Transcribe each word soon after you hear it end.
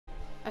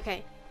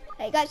Okay.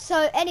 Hey guys,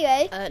 so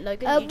anyway.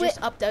 Logan, you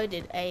just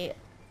uploaded a...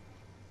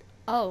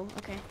 Oh,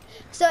 okay.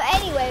 So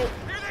anyway,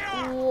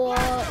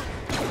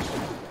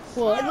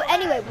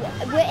 Anyway,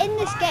 we're in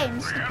this game.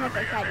 This is the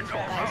perfect hiding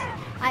spot,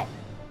 guys.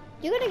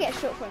 You're gonna get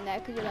shot from there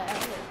because you're like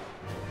out here.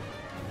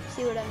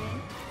 See what I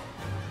mean?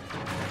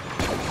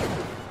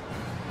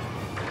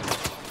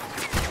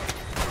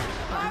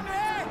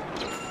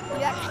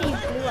 You actually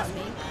blew at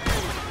me.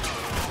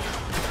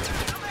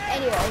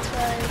 Anyway,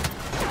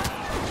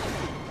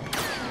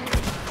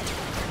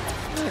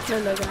 No,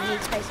 Logan, I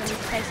need space, I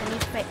need space, I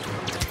need space.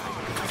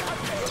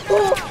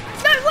 oh!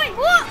 No, wait,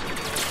 what?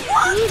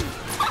 What?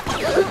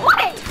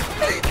 Wait!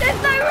 There's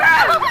no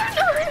room!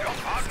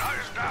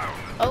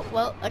 Oh,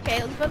 well, okay,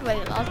 let's go to the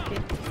last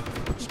bit.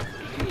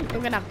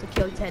 I'm gonna have to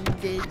kill 10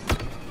 dudes.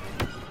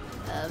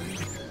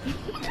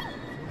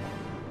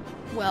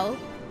 Well.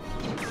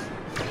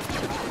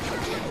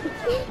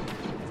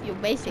 You're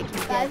basically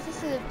dead. Guys, this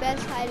is the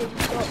best hiding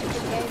spot in the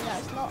game.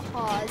 That's not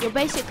hard. You're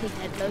basically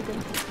dead,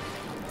 Logan.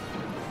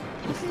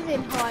 This is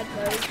in hard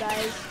mode,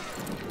 guys.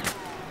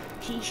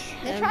 Sheesh.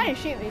 They're trying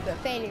to shoot me, but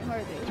failing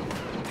horribly.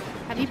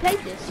 Have you played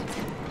this?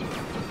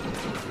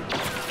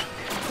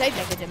 Played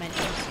Mega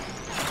Dimensions.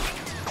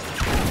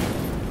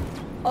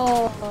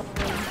 Oh.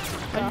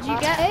 What did you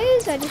get? I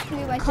just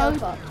blew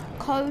myself up.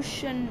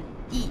 Caution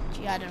each.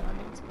 Yeah, I don't know what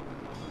it is.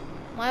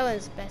 My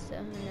one's better.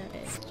 I know it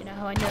is. Do you know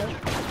how I know?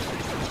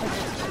 Because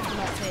it's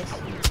not this.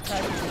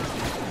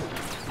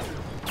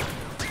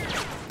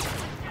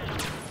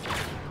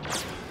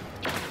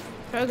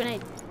 Throw a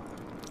grenade.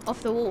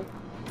 Off the wall.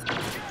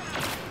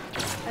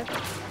 Okay.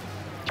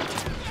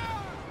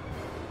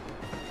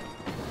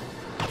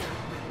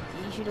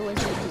 You should always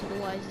listen to the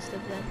wisest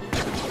of their people.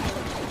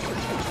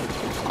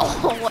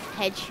 Oh, what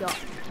headshot.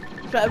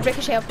 Throw a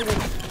ricochet off the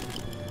wall.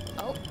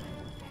 Oh.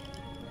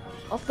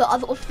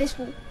 Off this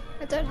wall.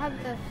 I don't have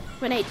the...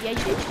 Grenade, yeah you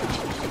do.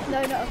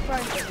 No, not a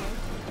front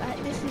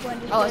grenade. This is one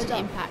just Oh, it's goes an up.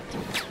 impact.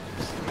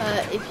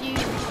 If you...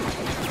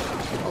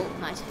 Oh,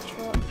 nice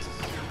headshot.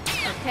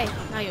 Okay,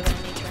 now you're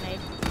gonna need a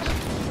grenade.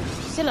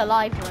 Still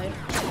alive though.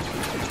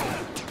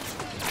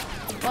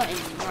 You got him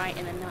right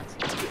in the nuts.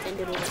 You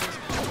ended all of this.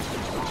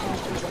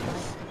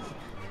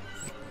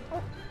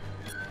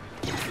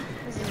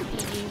 This is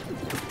easy.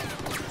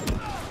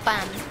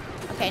 Bam.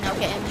 Okay, now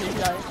get him, he's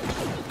low.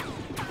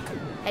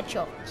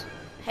 Headshots.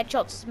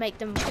 Headshots make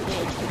them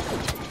weird.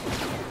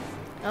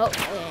 Oh,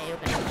 yeah, you're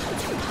gonna...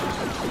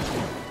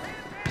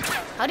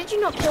 How did you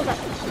not kill that?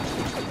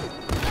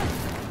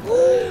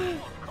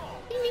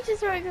 You need to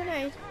throw a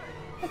grenade.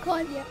 I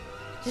can't yet.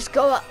 Just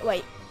go up.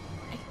 Wait.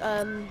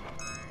 Oh no,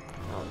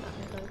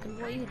 Logan,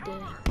 what are you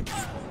doing?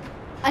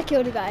 I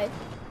killed a guy.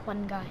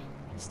 One guy.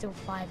 There's still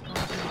 5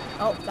 guys.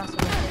 Oh, that's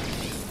what I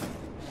did.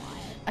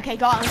 Okay,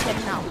 go out and get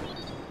him now.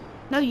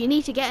 No, you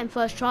need to get him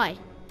first try.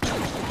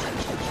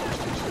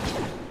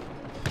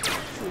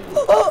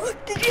 Oh,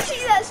 did you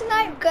see that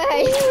snipe,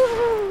 guys?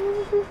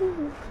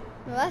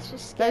 Well, that's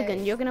just scary.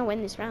 Logan, you're gonna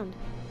win this round.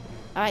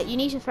 All right, you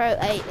need to throw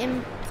a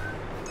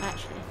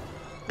Actually,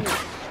 no.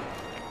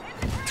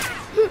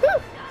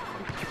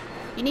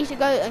 You need to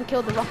go and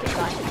kill the rocket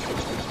guy.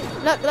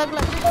 Look, look,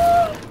 look.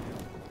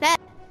 There,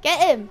 get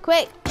him,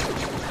 quick.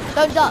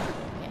 Don't duck.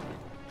 Okay.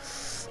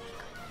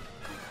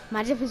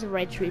 Imagine if it's a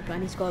red trooper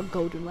and he's got a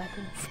golden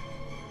weapon.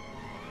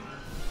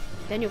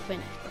 Then you're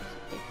finished.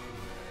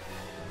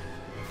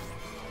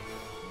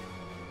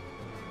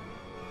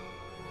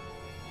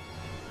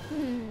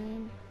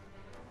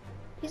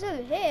 He's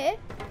over here.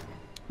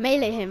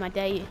 Melee him, I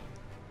dare you.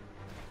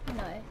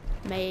 No.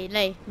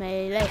 Melee,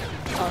 melee.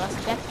 Oh, that's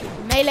a death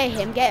trooper. Melee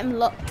him, get him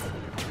locked.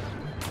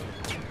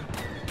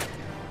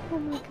 Oh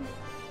my god.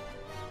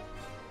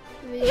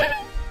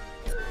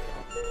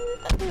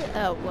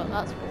 Oh, well,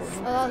 that's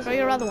horrible. Oh, Throw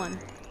your other one.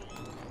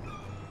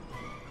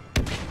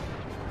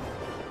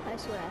 I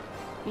swear.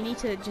 You need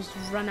to just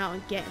run out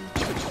and get him.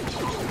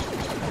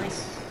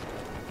 Nice.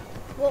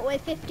 What, we're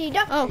 50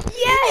 done? Oh,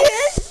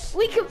 yes!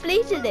 we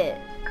completed it.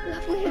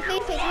 We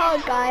completed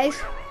hard, guys.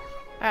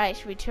 Alright,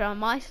 should we try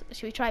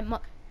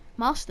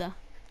master?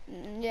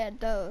 Yeah,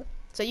 no.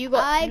 So you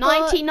got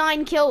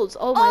 99 kills.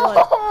 Oh my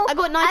god. I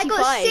got 95. I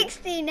got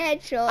 16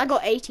 headshots. I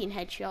got 18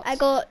 headshots. I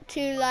got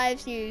 2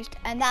 lives used,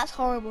 and that's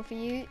horrible for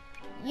you.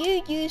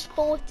 You used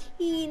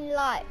 14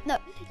 lives. No,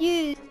 you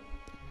used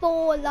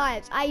 4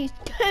 lives. I used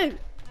 2.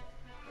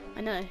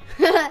 I know.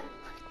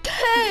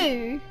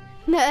 2.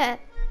 No.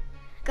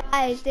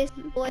 Guys, this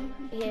boy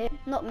here,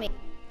 not me.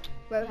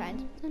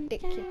 Rohan.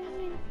 Ridiculous.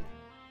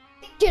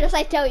 Ridiculous,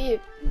 I tell you.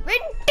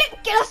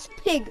 Ridiculous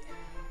pig.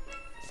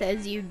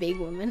 Says you, big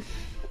woman.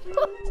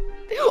 What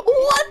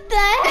the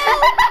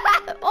hell?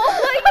 Oh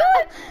my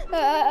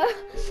god.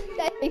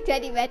 That big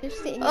teddy bear just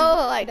sitting.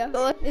 Oh my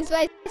god. It's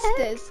my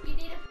sisters.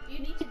 You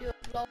need to do a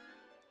vlog.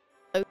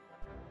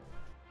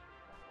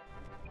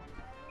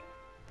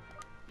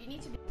 You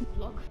need to do a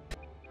vlog.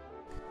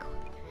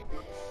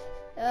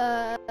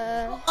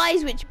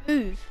 Eyes which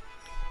move.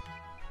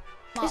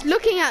 It's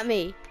looking at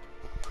me.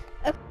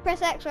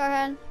 Press X,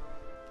 Rohan.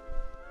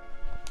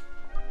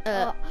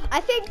 I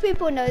think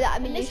people know that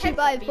I'm a And this YouTuber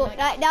headset in be Fortnite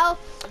like- now.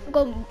 I've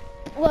gone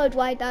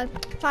worldwide now,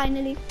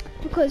 finally,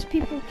 because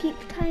people keep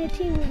trying to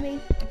team with me,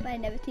 but I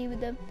never team with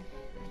them.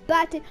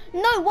 But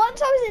no,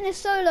 once I was in a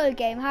solo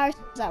game, Harris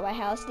was at my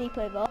house,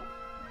 sleepover.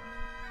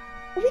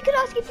 We could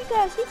ask if you could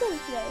have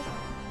sleepover today.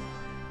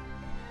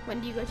 When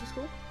do you go to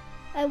school?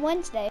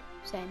 Wednesday,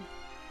 Same.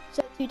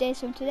 so 2 days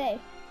from today.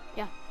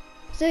 Yeah.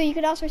 So you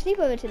could ask for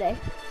sleepover today.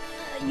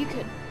 You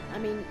could. I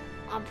mean,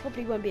 I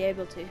probably won't be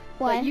able to.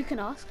 Why? But you can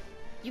ask.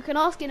 You can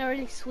ask in a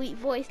really sweet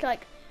voice,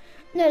 like.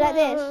 No, like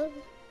this.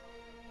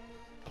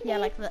 Yeah,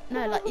 like that.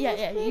 No, like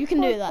yeah. You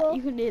can do that.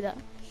 You can do that.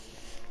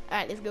 All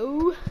right, let's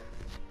go.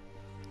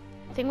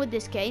 The thing with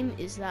this game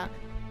is that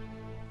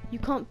you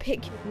can't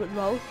pick your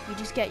role. You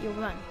just get your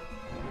run.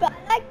 But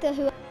I like the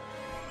who.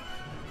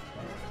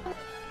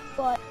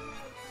 But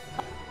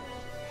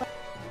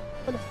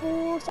for the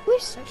force, I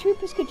wish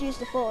troopers could use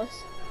the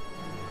force.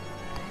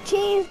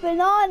 Cheese,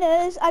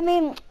 bananas. I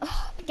mean,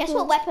 Guess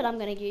what weapon I'm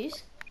gonna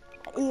use?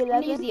 I'm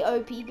gonna use 11. the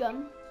OP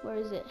gun. Where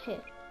is it?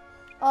 Here.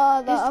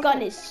 Oh, This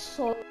gun is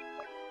so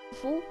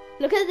full.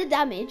 Look at the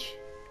damage.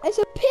 It's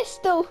a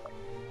pistol.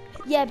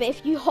 Yeah, but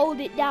if you hold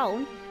it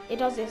down, it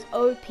does this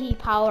OP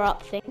power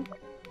up thing.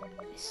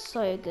 It's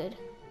so good.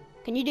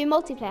 Can you do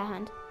multiplayer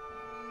hand?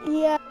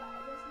 Yeah.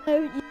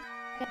 No.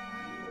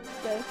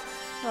 Go.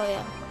 Oh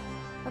yeah.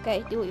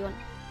 Okay, do what you want.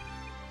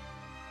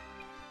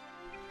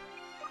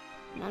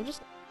 No, I'm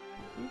just.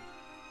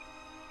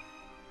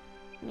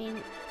 I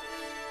mean,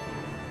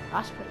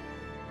 that's pretty.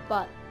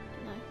 But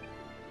no.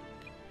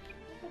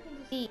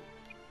 See,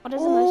 what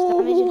does the most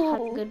damage and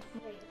has Ooh. good.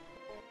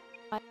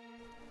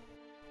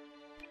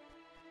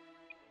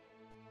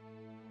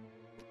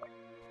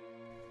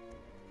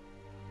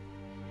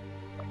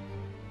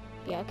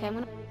 Yeah. Okay, I'm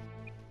gonna.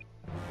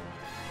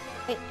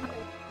 Wait.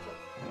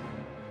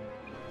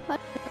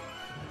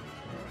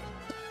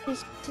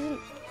 This isn't.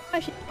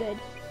 Actually good.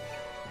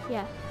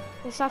 Yeah.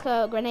 It's like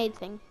a grenade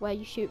thing where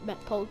you shoot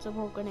poles of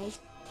more grenades.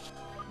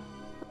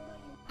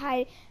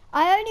 I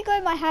only go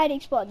in my hiding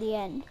spot at the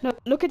end. No,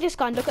 look at this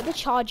gun. Look at the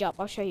charge up.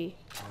 I'll show you.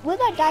 Will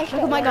that guy shoot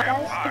Look at my me, gun.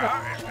 guys?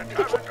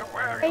 Look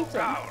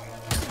at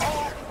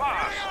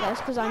That's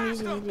because I'm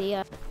using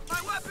the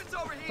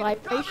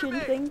vibration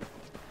thing.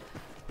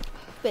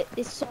 But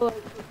it's so.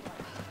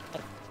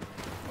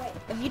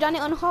 Have you done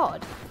it on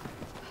hard?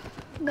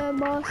 No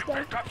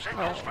master.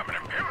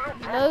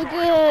 No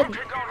good.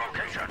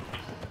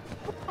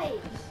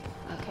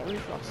 Okay,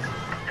 we've lost.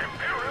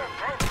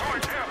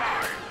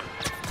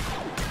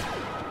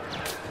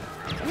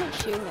 I'm not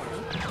shooting at me.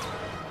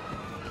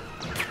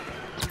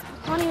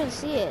 I can't even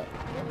see it.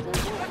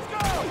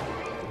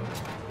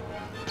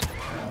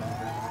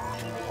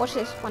 Watch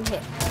this, one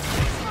hit.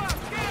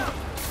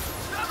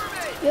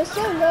 You're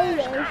so low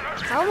though.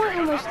 How am I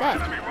almost dead?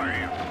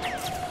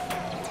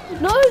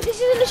 No, this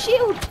isn't a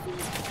shield.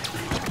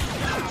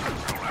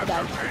 I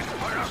died.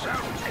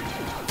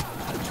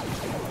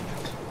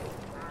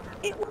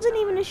 It wasn't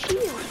even a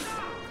shield.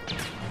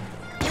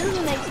 It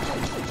doesn't make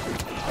sense.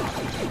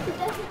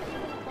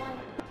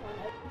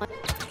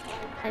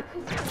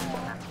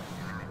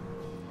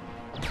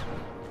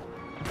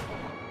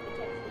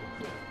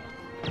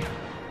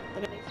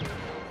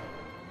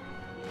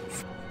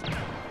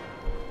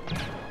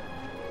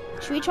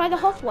 Should we try the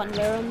Hoth one?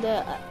 We're on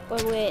the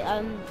where we're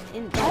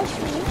in the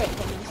crit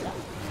thing and stuff.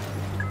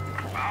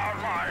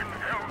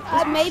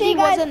 This maybe See,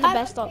 guys, wasn't the I'm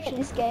best good at option.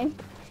 This game,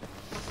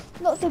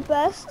 not the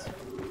best.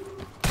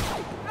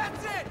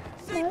 That's it!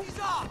 Safety's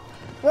off!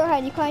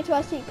 Rohan, you coming to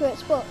our secret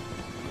spot?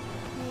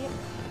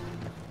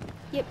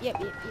 Yep.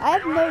 I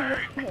have no room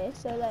here,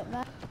 so like,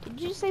 man. Did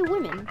you just say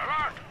women?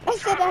 I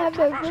said I have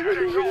no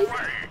room here.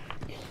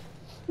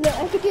 Look,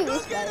 I could do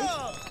this, guys,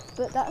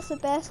 but that's the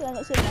best, and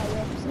it's in my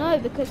room. So.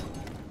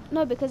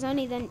 No, because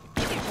only then.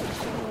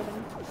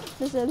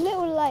 There's a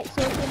little light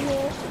source in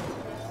here.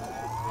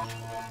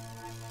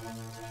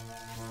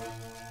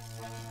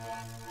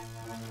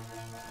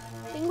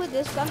 Thing with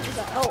this gun is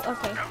that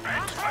okay.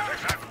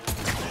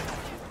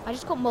 I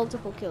just got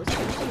multiple kills.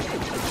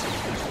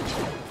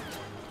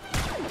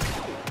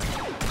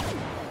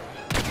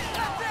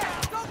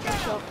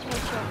 Headshot.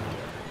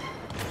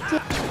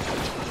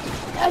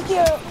 I see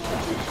it.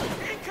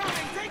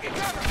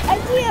 I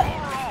see it.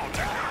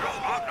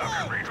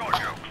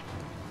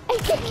 I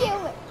can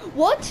kill it.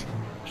 What?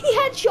 He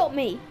headshot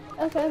me.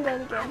 Okay, I'm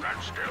going again.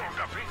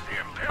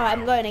 Alright,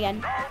 I'm going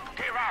again.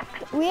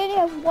 We only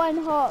have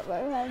one heart,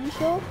 Rohan. You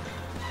sure?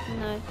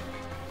 No.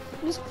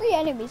 There's 3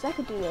 enemies. I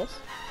could do this.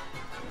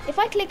 If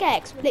I click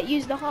X, will it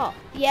use the heart?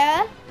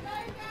 Yeah?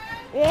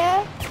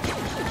 Yeah.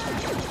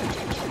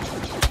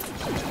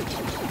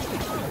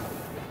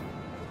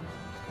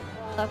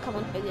 Oh, come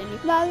on, then you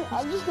No,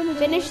 I'm just gonna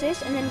finish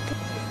this and then.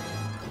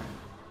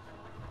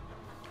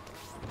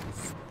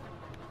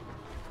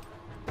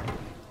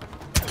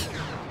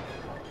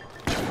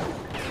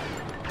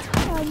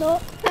 I'm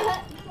not.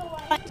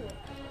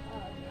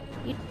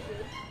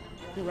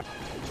 You're right.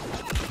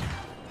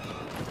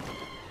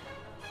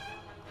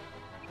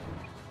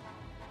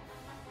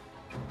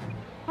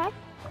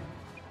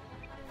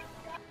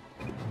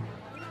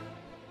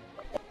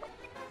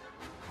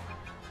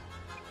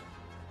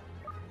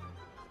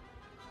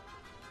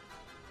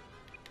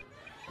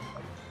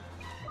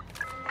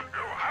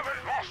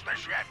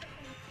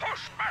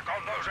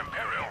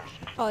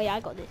 Oh yeah,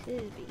 I got this.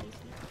 This is a bit easy.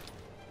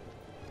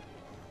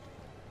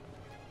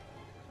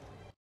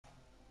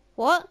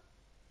 What?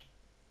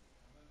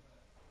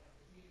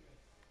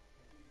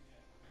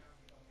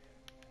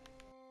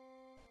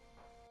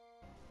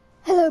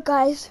 Hello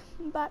guys,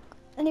 I'm back.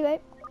 Anyway,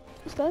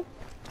 let's go.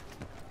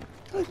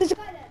 Oh, there's a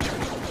guy there.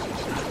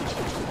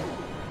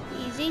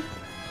 Easy.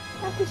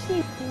 I can see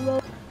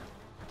you.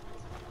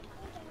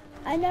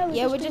 I know.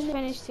 Yeah, we're just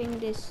finishing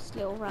this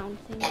little round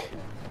thing.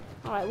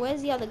 Alright,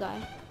 where's the other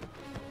guy?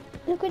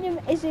 Look at him.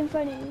 He's in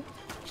front of you.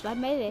 Should I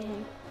melee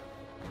him?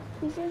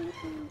 He's in.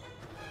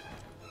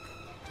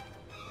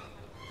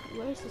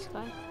 Where is this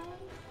guy?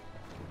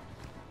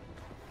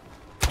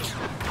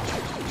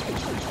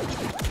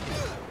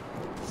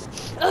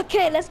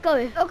 Okay, let's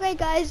go. Okay,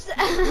 guys.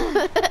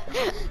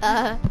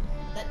 That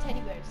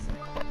teddy bears.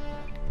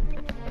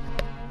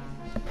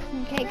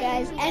 Okay,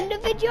 guys. End the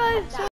video.